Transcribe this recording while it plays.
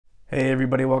Hey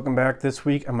everybody, welcome back. This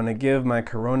week I'm going to give my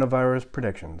coronavirus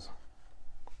predictions.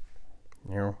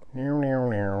 A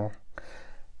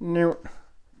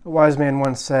wise man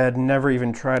once said, never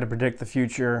even try to predict the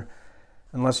future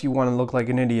unless you want to look like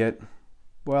an idiot.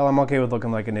 Well, I'm okay with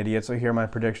looking like an idiot, so here are my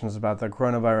predictions about the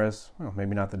coronavirus. Well,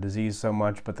 maybe not the disease so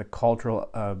much, but the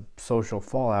cultural, social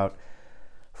fallout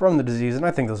from the disease. And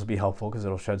I think this will be helpful because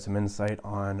it'll shed some insight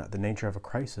on the nature of a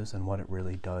crisis and what it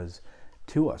really does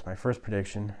to us. My first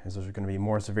prediction is there's going to be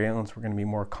more surveillance. We're going to be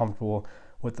more comfortable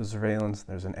with the surveillance.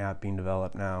 There's an app being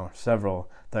developed now, several,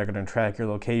 that are going to track your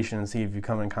location and see if you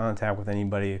come in contact with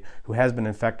anybody who has been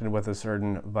infected with a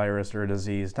certain virus or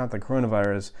disease. Not the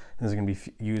coronavirus. This is going to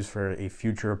be used for a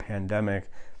future pandemic.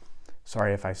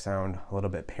 Sorry if I sound a little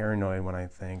bit paranoid when I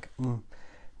think,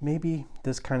 maybe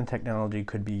this kind of technology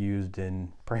could be used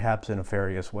in perhaps a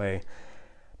nefarious way.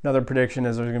 Another prediction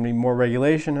is there's going to be more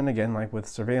regulation, and again, like with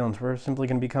surveillance, we're simply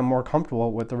going to become more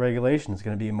comfortable with the regulation. It's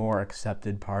going to be a more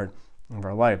accepted part of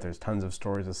our life. There's tons of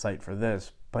stories to cite for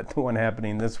this, but the one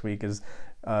happening this week is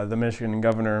the Michigan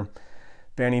governor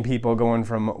banning people going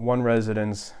from one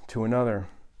residence to another.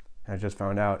 I just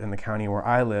found out in the county where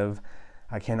I live,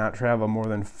 I cannot travel more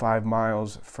than 5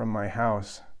 miles from my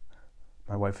house.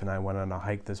 My wife and I went on a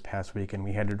hike this past week, and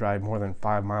we had to drive more than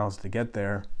 5 miles to get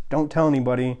there. Don't tell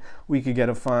anybody, we could get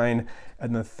a fine.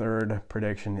 And the third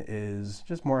prediction is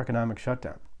just more economic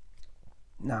shutdown.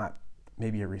 Not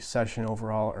maybe a recession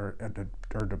overall or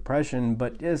depression,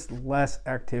 but just less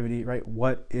activity, right?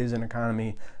 What is an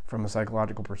economy from a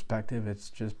psychological perspective? It's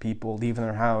just people leaving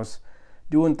their house,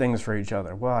 doing things for each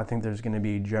other. Well, I think there's going to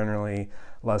be generally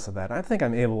less of that. I think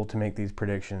I'm able to make these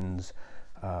predictions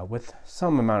with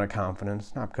some amount of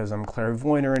confidence, not because I'm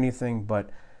clairvoyant or anything, but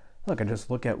look, I just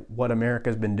look at what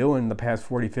America's been doing the past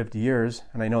 40, 50 years,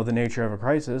 and I know the nature of a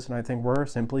crisis, and I think we're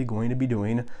simply going to be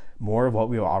doing more of what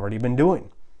we've already been doing.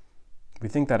 We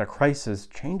think that a crisis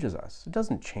changes us. It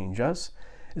doesn't change us.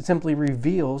 It simply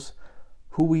reveals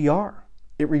who we are.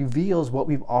 It reveals what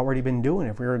we've already been doing.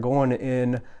 If we were going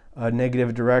in a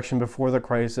negative direction before the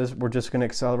crisis, we're just going to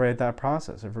accelerate that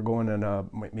process. If we're going in a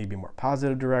maybe more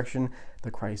positive direction,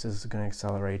 the crisis is going to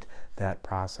accelerate that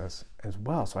process as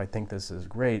well. So I think this is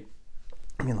great.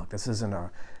 I mean, look, this isn't a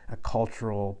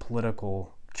cultural,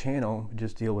 political channel. We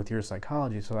just deal with your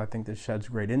psychology. So I think this sheds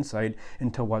great insight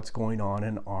into what's going on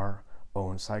in our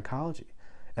own psychology.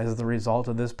 As the result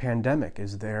of this pandemic,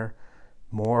 is there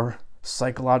more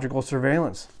psychological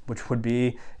surveillance, which would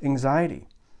be anxiety?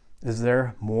 Is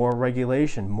there more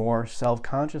regulation, more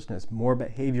self-consciousness, more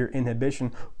behavior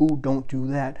inhibition? Ooh, don't do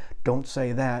that, don't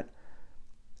say that.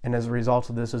 And as a result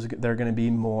of this, is there going to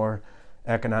be more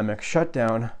economic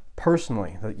shutdown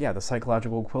personally? The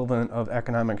psychological equivalent of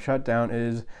economic shutdown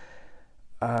is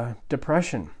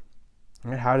depression.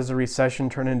 Right? How does a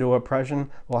recession turn into oppression?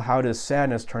 Well, how does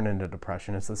sadness turn into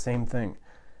depression? It's the same thing.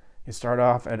 You start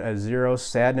off at a 0,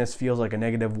 sadness feels like a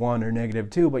 -1 or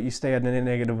 -2, but you stay at a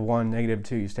 -1,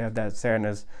 -2. You stay at that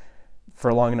sadness for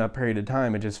a long enough period of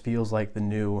time, it just feels like the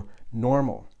new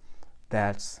normal.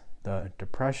 That's the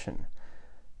depression.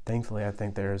 Thankfully, I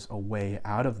think there's a way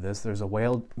out of this. There's a way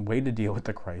to deal with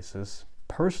the crisis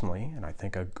personally, and I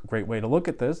think a great way to look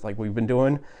at this, like we've been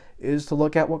doing, is to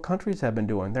look at what countries have been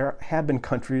doing. There have been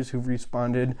countries who've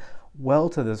responded well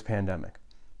to this pandemic.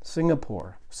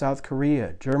 Singapore, South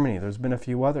Korea, Germany, there's been a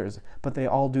few others, but they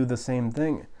all do the same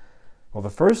thing. Well, the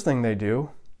first thing they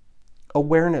do,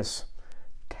 awareness,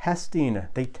 testing.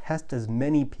 They test as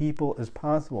many people as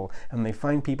possible, and they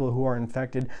find people who are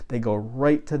infected. They go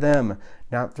right to them,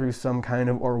 not through some kind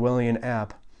of Orwellian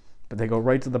app, but they go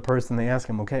right to the person. They ask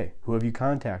them, okay, who have you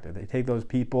contacted? They take those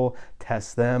people,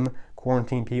 test them,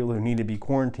 quarantine people who need to be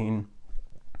quarantined,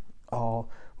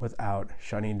 all without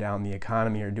shutting down the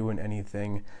economy or doing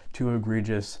anything too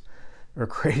egregious or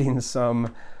creating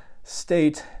some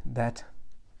state that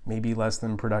may be less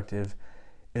than productive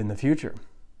in the future.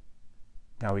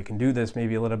 Now we can do this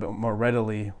maybe a little bit more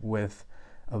readily with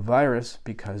a virus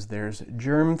because there's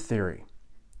germ theory.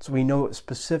 So we know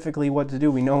specifically what to do.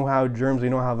 We know how germs, we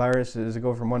know how viruses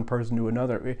go from one person to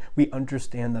another. We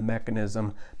understand the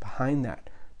mechanism behind that.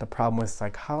 The problem with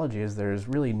psychology is there's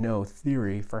really no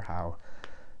theory for how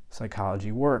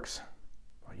psychology works.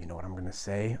 Well, you know what I'm going to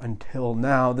say. Until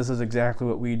now, this is exactly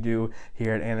what we do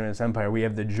here at Animus Empire. We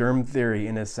have the germ theory,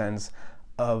 in a sense,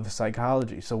 of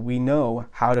psychology. So we know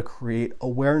how to create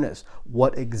awareness,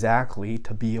 what exactly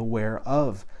to be aware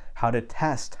of, how to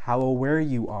test how aware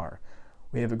you are.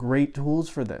 We have great tools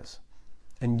for this.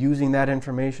 And using that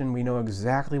information, we know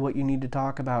exactly what you need to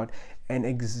talk about and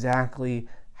exactly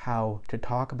how to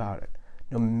talk about it,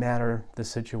 no matter the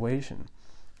situation.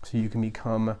 So you can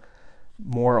become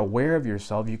more aware of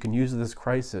yourself, you can use this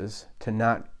crisis to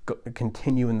not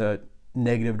continue in the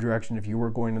negative direction if you were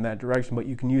going in that direction, but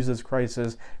you can use this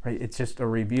crisis, right? It's just a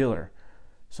revealer.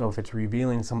 So if it's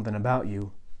revealing something about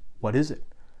you, what is it?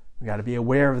 We got to be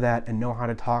aware of that and know how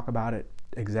to talk about it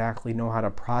exactly, know how to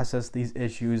process these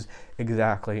issues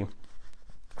exactly,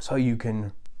 so you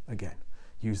can, again,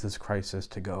 use this crisis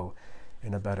to go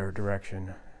in a better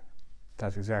direction.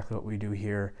 That's exactly what we do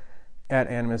here at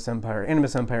Animus Empire.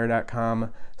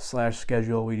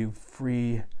 AnimusEmpire.com/schedule. We do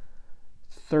free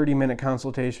 30-minute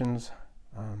consultations.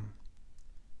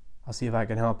 I'll see if I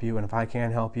can help you, and if I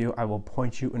can't help you, I will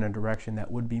point you in a direction that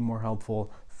would be more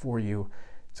helpful for you.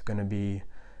 It's going to be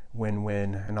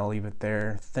win-win, and I'll leave it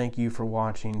there. Thank you for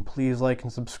watching. Please like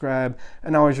and subscribe,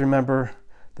 and always remember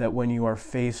that when you are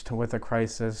faced with a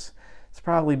crisis, it's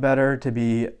probably better to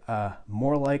be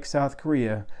more like South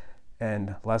Korea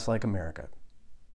and less like America.